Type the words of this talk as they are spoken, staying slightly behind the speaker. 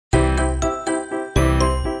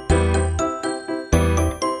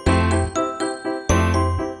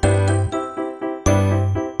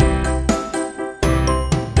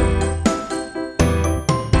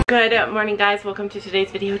Good morning, guys. Welcome to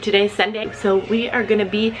today's video. Today's Sunday, so we are gonna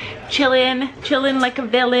be chilling like a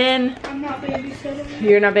villain. I'm not babysitting.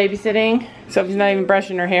 You're not babysitting? Sophie's not even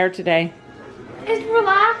brushing her hair today. It's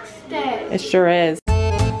relax day. It sure is.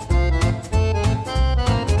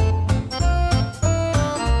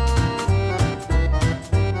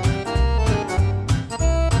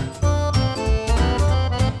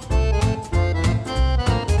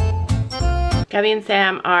 Gabby and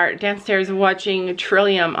Sam are downstairs watching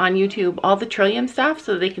Trillium on YouTube, all the Trillium stuff,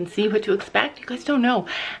 so they can see what to expect. You guys don't know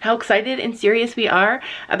how excited and serious we are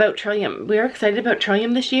about Trillium. We're excited about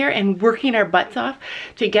Trillium this year and working our butts off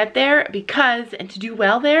to get there and to do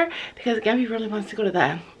well there, because Gabby really wants to go to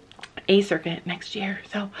the A circuit next year.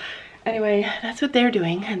 So anyway, that's what they're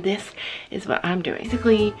doing, and this is what I'm doing.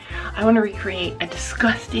 Basically, I want to recreate a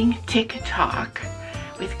disgusting TikTok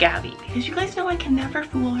with Gabby, because you guys know I can never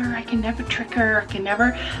fool her, I can never trick her, I can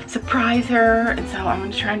never surprise her, and so I'm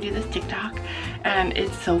gonna try and do this TikTok, and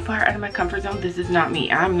it's so far out of my comfort zone. This is not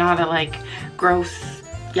me. I'm not a like gross,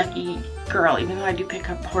 yucky girl, even though I do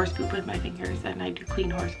pick up horse poop with my fingers and I do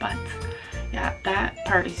clean horse butts. Yeah, that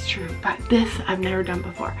part is true, but this I've never done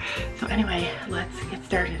before. So anyway, let's get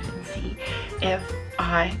started and see if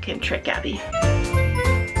I can trick Gabby.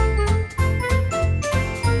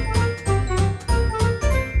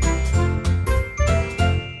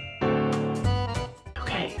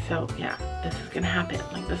 So yeah, this is gonna happen.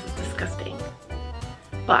 Like, this is disgusting.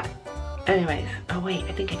 But anyways, oh wait,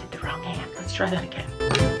 I think I did the wrong hand. Let's try that again.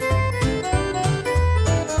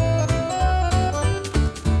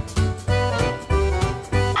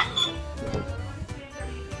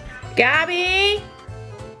 Gabby?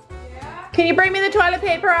 Yeah? Can you bring me the toilet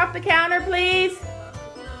paper off the counter, please?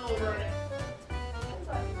 No,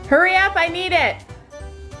 hurry up, I need it.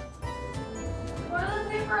 Toilet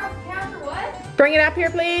paper off the counter, what? Bring it up here,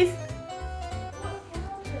 please.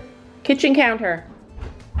 Kitchen counter.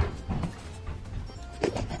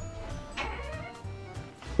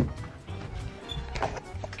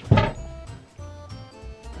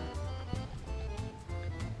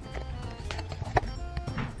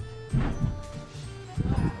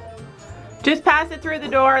 Just pass it through the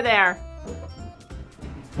door there.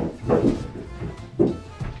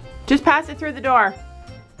 Just pass it through the door.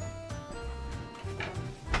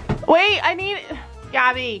 Wait, I need it.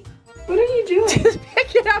 Gabby. What are you doing? Just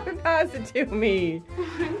pick it up and pass it to me.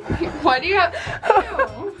 Why do you have,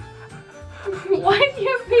 ew. Why do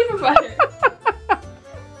you have peanut butter?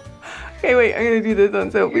 Okay, wait, I'm gonna do this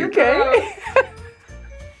on Sophie, okay?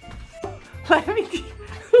 Let me do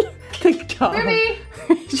the dog. Ruby!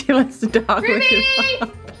 She lets the dog Ruby! lick it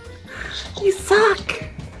up. You suck.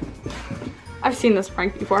 I've seen this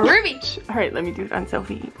prank before. Ruby! All right, let me do it on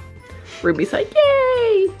Sophie. Ruby's like,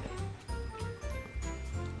 yay!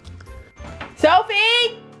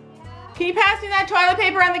 Sophie! Can you pass me that toilet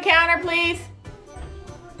paper on the counter, please?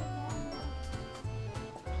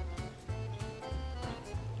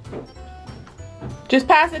 Just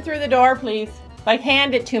pass it through the door, please. Like,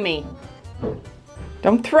 hand it to me.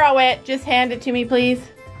 Don't throw it, just hand it to me, please.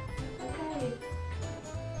 Okay.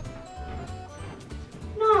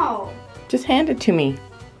 No. Just hand it to me.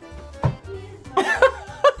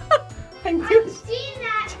 I've seen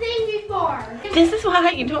that thing before. This is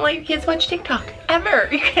why you don't let your kids watch TikTok. Ever.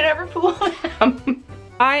 You can never fool them.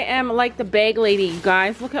 I am like the bag lady, you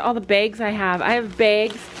guys. Look at all the bags I have. I have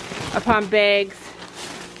bags upon bags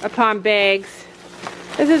upon bags.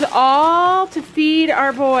 This is all to feed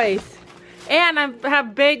our boys. And I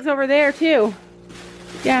have bags over there too.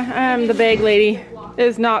 Yeah, I'm the bag lady. It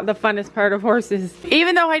is not the funnest part of horses.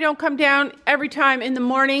 Even though I don't come down every time in the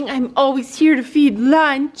morning, I'm always here to feed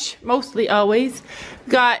lunch. Mostly always.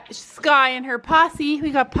 Got Sky and her posse.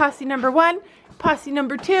 We got posse number 1, posse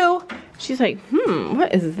number 2. She's like,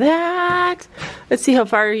 what is that? Let's see how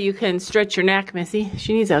far you can stretch your neck, Missy.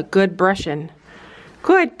 She needs a good brushing.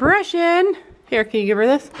 Good brushing. Here, can you give her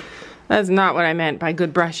this? That's not what I meant by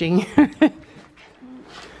good brushing.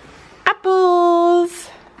 Apples.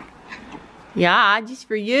 Yeah, just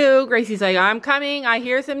for you. Gracie's like, I'm coming. I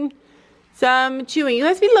hear some chewing. You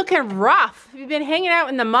guys be looking rough. Have you been hanging out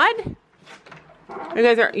in the mud? You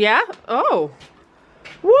guys are, yeah? Oh.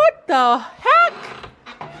 What the heck?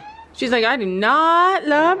 She's like, I do not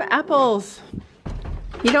love apples.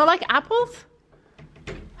 You don't like apples?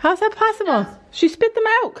 How's that possible? Yes. She spit them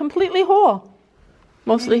out completely whole.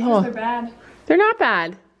 Mostly whole. They're bad. They're not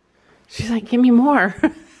bad. She's like, give me more.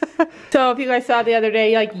 So if you guys saw the other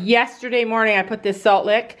day, like yesterday morning, I put this salt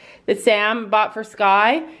lick that Sam bought for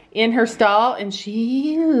Sky in her stall, and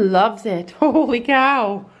she loves it. Holy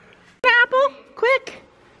cow. Apple, quick.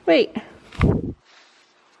 Wait.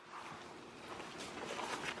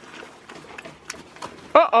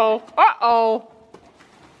 Uh-oh. Uh-oh.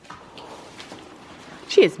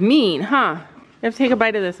 She is mean, huh? You have to take a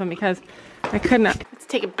bite of this one because I could not. Let's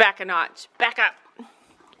take it back a notch. Back up.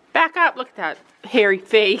 Back up. Look at that hairy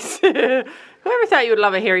face. Whoever thought you would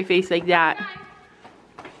love a hairy face like that?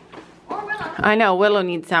 Or Willow. I know, Willow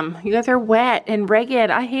needs some. You guys are wet and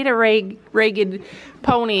ragged. I hate a ragged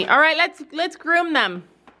pony. All right, let's groom them.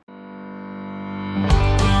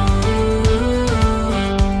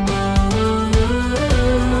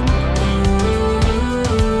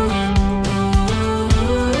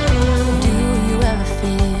 Do you ever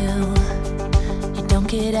feel you don't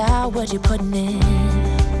get out what you're putting in?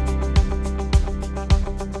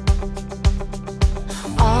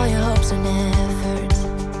 All your hopes and efforts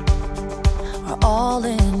are all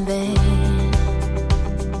in vain.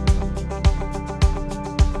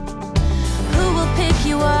 Who will pick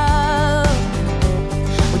you up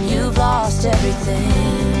when you've lost everything?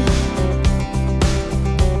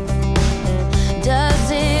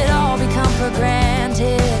 Does it all become for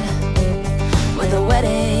granted with a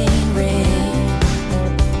wedding ring?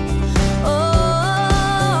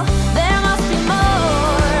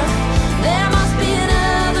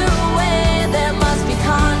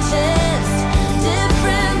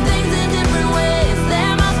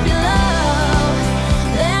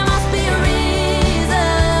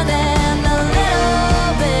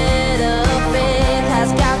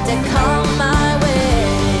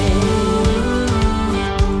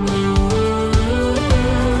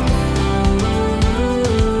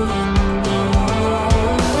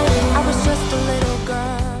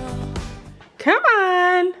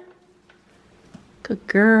 Good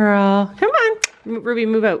girl. Come on. Ruby,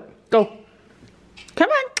 move out. Go. Come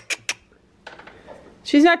on.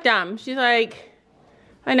 She's not dumb. She's like,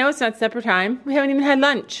 I know it's not supper time. We haven't even had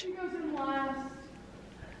lunch. She goes in last.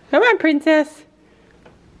 Come on, princess.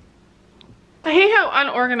 I hate how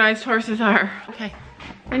unorganized horses are. Okay.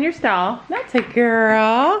 In your stall. That's a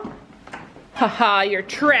girl. Haha, you're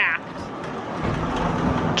trapped.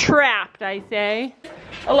 Trapped, I say.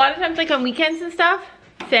 A lot of times, like on weekends and stuff,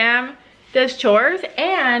 Sam does chores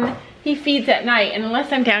and he feeds at night, and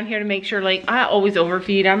unless I'm down here to make sure, like, I always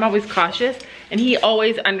overfeed, I'm always cautious, and he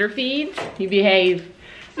always underfeeds. You behave.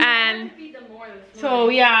 And so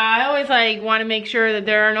yeah, I always like want to make sure that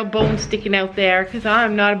there are no bones sticking out there, because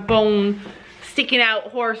I'm not a bone sticking out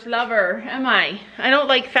horse lover, am I? I don't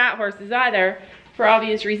like fat horses either, for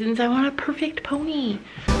obvious reasons. I want a perfect pony.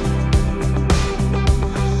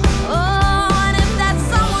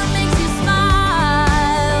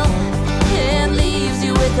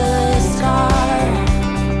 The scar.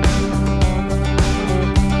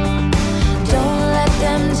 Don't let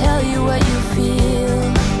them tell you what you feel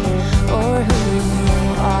or who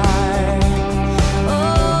you are.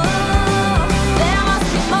 Oh, there must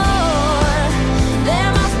be more.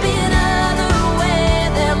 There must be another way.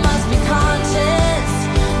 There must be conscience.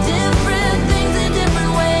 Different things in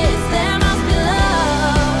different ways. There must be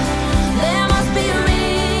love. There must be a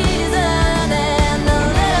reason, and a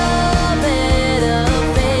little bit of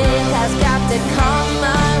has got to come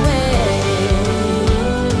my way.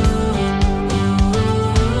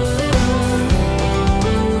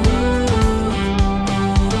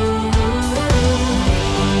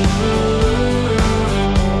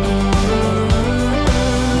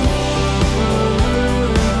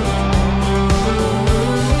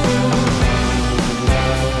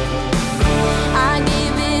 I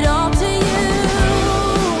gave it all to you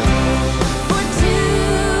for too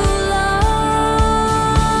long.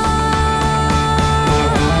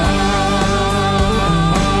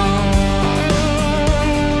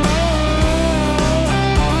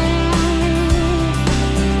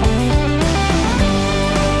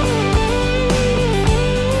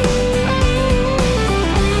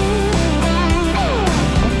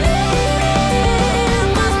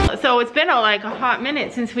 So it's been like a hot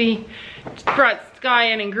minute since we brought Sky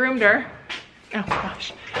in and groomed her. Oh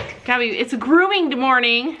gosh. Gabby, it's a grooming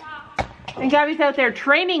morning. And Gabby's out there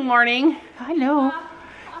training morning. I know.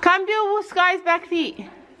 Come do Sky's back feet.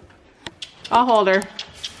 I'll hold her.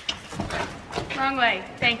 Wrong way.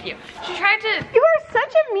 Thank you. She tried to. You are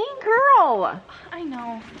such a mean girl. I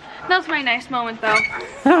know. That was my nice moment, though.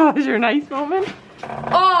 That was your nice moment?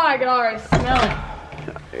 Oh my god, I smell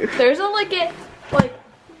it. There's a lick-it, like,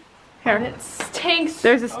 Here. and it stinks.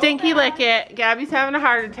 There's a stinky lick-it. Gabby's having a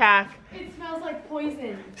heart attack. It smells like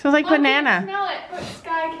poison. Smells like Mom banana. can't smell it, but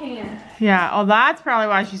Sky can. Yeah, oh, that's probably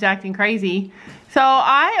why she's acting crazy. So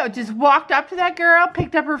I just walked up to that girl,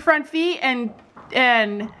 picked up her front feet, and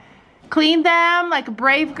cleaned them like a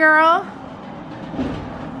brave girl.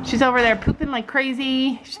 She's over there pooping like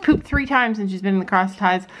crazy. She's pooped 3 times since she's been in the cross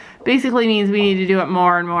ties. Basically means we need to do it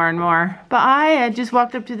more and more and more. But I just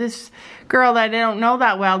walked up to this girl that I don't know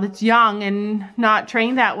that well, that's young and not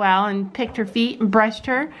trained that well, and picked her feet and brushed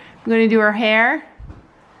her. I'm going to do her hair.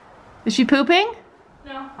 Is she pooping?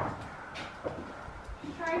 No.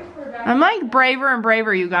 She's trying to put her back. I'm like braver and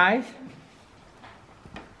braver, you guys.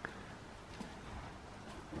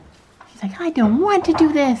 She's like, I don't want to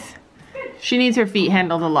do this. She needs her feet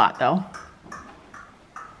handled a lot though.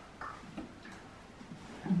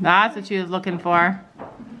 That's what she was looking for.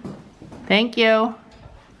 Thank you.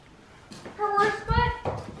 Her worst foot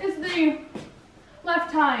is the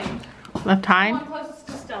left hind. Left hind? One closest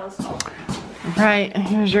to Stella's toe. Right,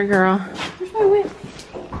 here's your girl. Where's my whip?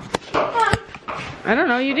 I don't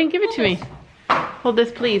know, you didn't give it to me. Hold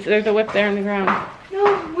this please, there's a whip there on the ground.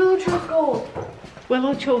 No, Willow chose gold.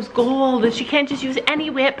 Willow chose gold. She can't just use any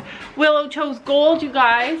whip. Willow chose gold, you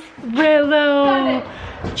guys. Willow.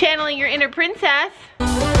 Channeling your inner princess.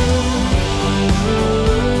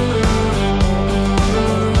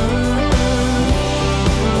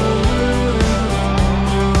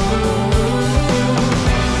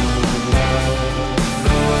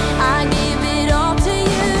 I give it all to you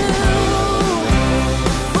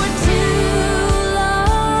for too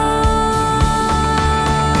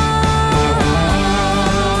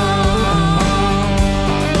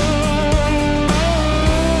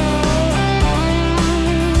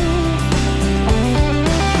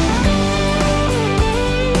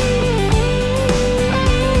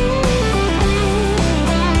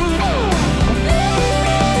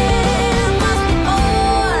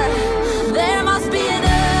There must be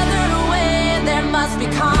another way, there must be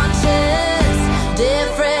conscious,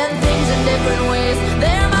 different things in different ways.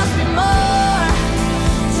 There must be more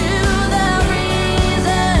to the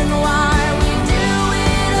reason why we do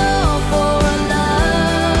it all for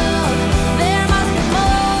love. There must be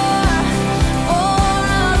more for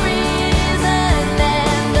a reason,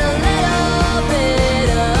 and a little bit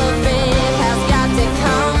of faith has got to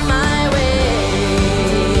come my way.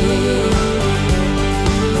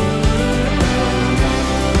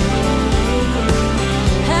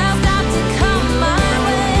 Has got to come my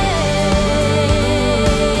way.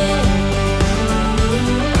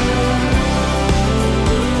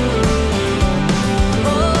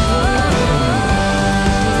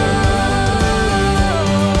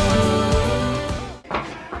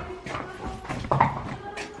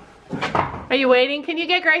 Are you waiting? Can you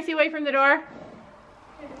get Gracie away from the door?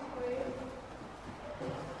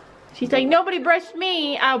 She's like, nobody brushed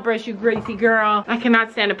me. I'll brush you, Gracie girl. I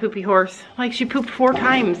cannot stand a poopy horse. Like, she pooped 4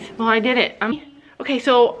 times. Well, I did it. Okay,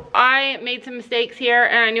 so I made some mistakes here,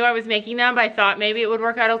 and I knew I was making them, but I thought maybe it would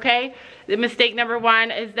work out okay. The mistake number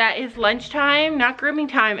 1 is that it's lunchtime, not grooming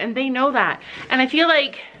time, and they know that. And I feel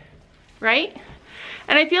like, right?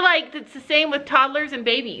 And I feel like it's the same with toddlers and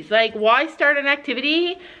babies. Like, why start an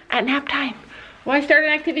activity at nap time? Why start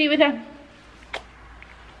an activity with a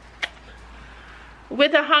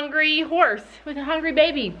hungry horse, with a hungry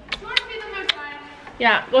baby? You want to feed them outside?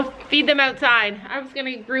 Yeah, we'll feed them outside. I was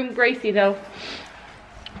gonna groom Gracie though.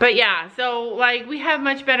 But yeah, so like we have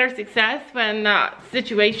much better success when the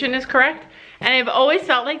situation is correct. And I've always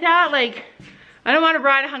felt like that. Like, I don't want to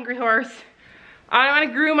ride a hungry horse. I don't want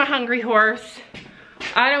to groom a hungry horse.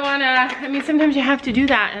 I don't want to, I mean, sometimes you have to do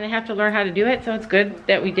that and I have to learn how to do it. So it's good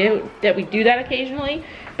that we do that occasionally.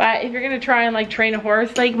 But if you're going to try and like train a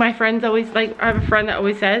horse, like my friends always, like I have a friend that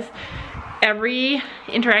always says, every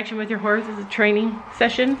interaction with your horse is a training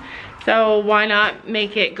session. So why not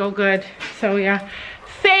make it go good? So yeah,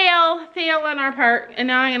 fail on our part. And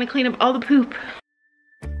now I'm going to clean up all the poop.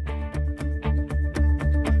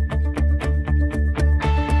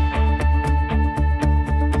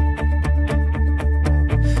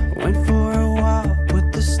 Went for a walk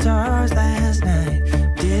with the stars last night.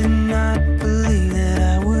 Did not believe that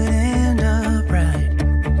I would end up right.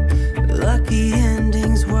 Lucky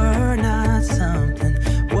endings were not something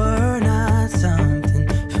for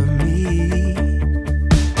me.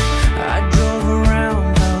 I drove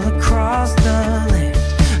around all across the land.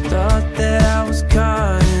 Thought that I was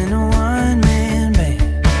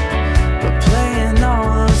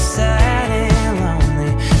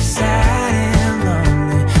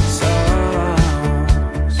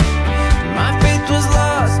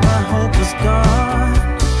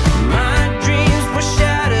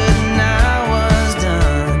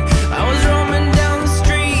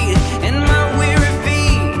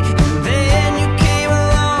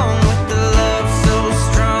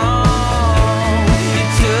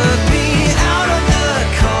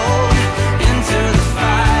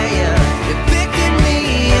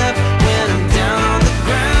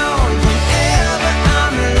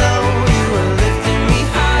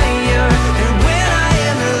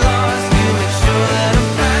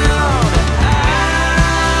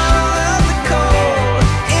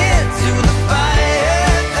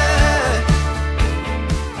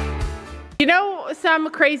some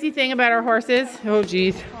crazy thing about our horses. Oh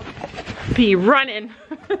geez. Be running.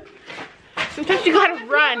 Sometimes you gotta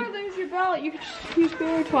run. Your belt. You can just use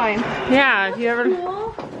bear twine. Yeah, if you ever...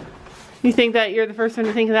 You think that you're the first one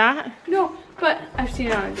to think of that? No, but I've seen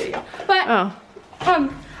it on a video. But oh. I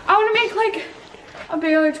want to make like a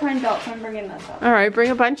baler twine belt, so I'm bringing this up. All right, bring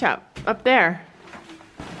a bunch up there.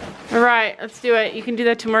 All right, let's do it. You can do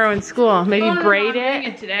that tomorrow in school. Maybe braid it. I'm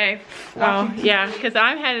doing it today. Oh yeah, because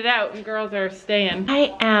I'm headed out and girls are staying.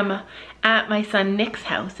 I am at my son Nick's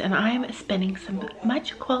house and I'm spending some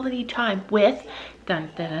much quality time with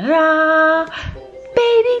dun, da, da, da,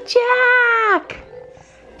 Baby Jack.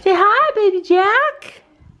 Say hi, Baby Jack.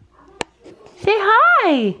 Say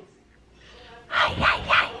hi. Hi, hi,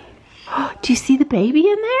 hi. Oh, do you see the baby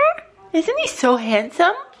in there? Isn't he so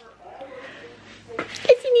handsome?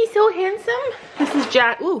 Isn't he so handsome? This is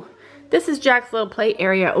Jack. Ooh, this is Jack's little play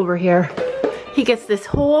area over here. He gets this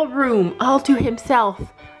whole room all to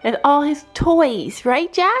himself and all his toys,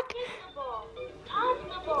 right, Jack?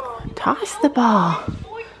 Toss the ball.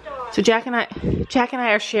 So Jack and I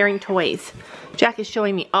are sharing toys. Jack is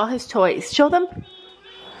showing me all his toys. Show them.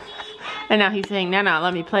 And now he's saying, no,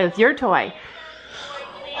 let me play with your toy.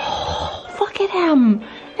 Oh, look at him.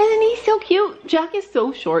 Isn't he so cute? Jack is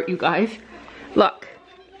so short, you guys. Look.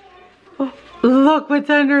 Oh, look what's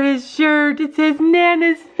under his shirt. It says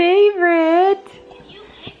Nana's favorite.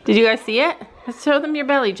 Did you guys see it? Let's show them your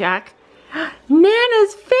belly, Jack.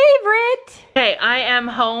 Nana's favorite. Okay, I am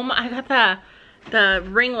home. I got the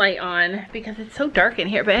ring light on because it's so dark in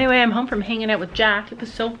here. But anyway, I'm home from hanging out with Jack. It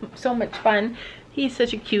was so much fun. He's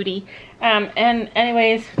such a cutie. And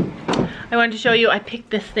anyways, I wanted to show you, I picked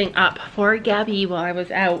this thing up for Gabby while I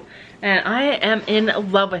was out. And I am in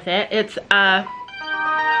love with it. It's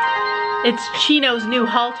Chino's new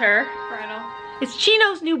halter. Bridle. It's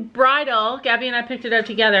Chino's new bridle. Gabby and I picked it up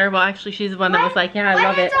together. Well, actually, she's the one that was like, yeah, I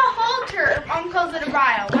love it. When it's a halter, Mom calls it a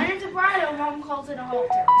bridle. When it's a bridle, Mom calls it a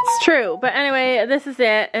halter. It's true. But anyway, this is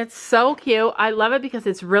it. It's so cute. I love it because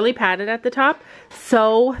it's really padded at the top.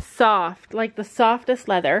 So soft. Like the softest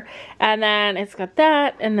leather. And then it's got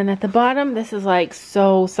that. And then at the bottom, this is like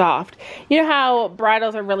so soft. You know how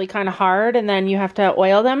bridles are really kind of hard and then you have to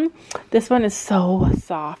oil them? This one is so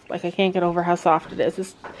soft. Like I can't get over how soft it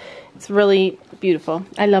is. It's really beautiful.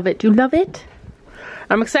 I love it. Do you love it?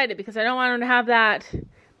 I'm excited because I don't want him to have that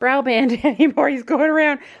brow band anymore. He's going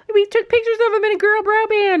around. We took pictures of him in a girl brow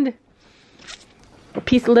band. A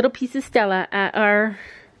little piece of Stella at our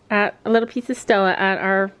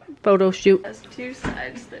photo shoot. Has two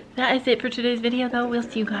sides. That is it for today's video though. We'll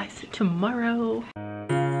see you guys tomorrow.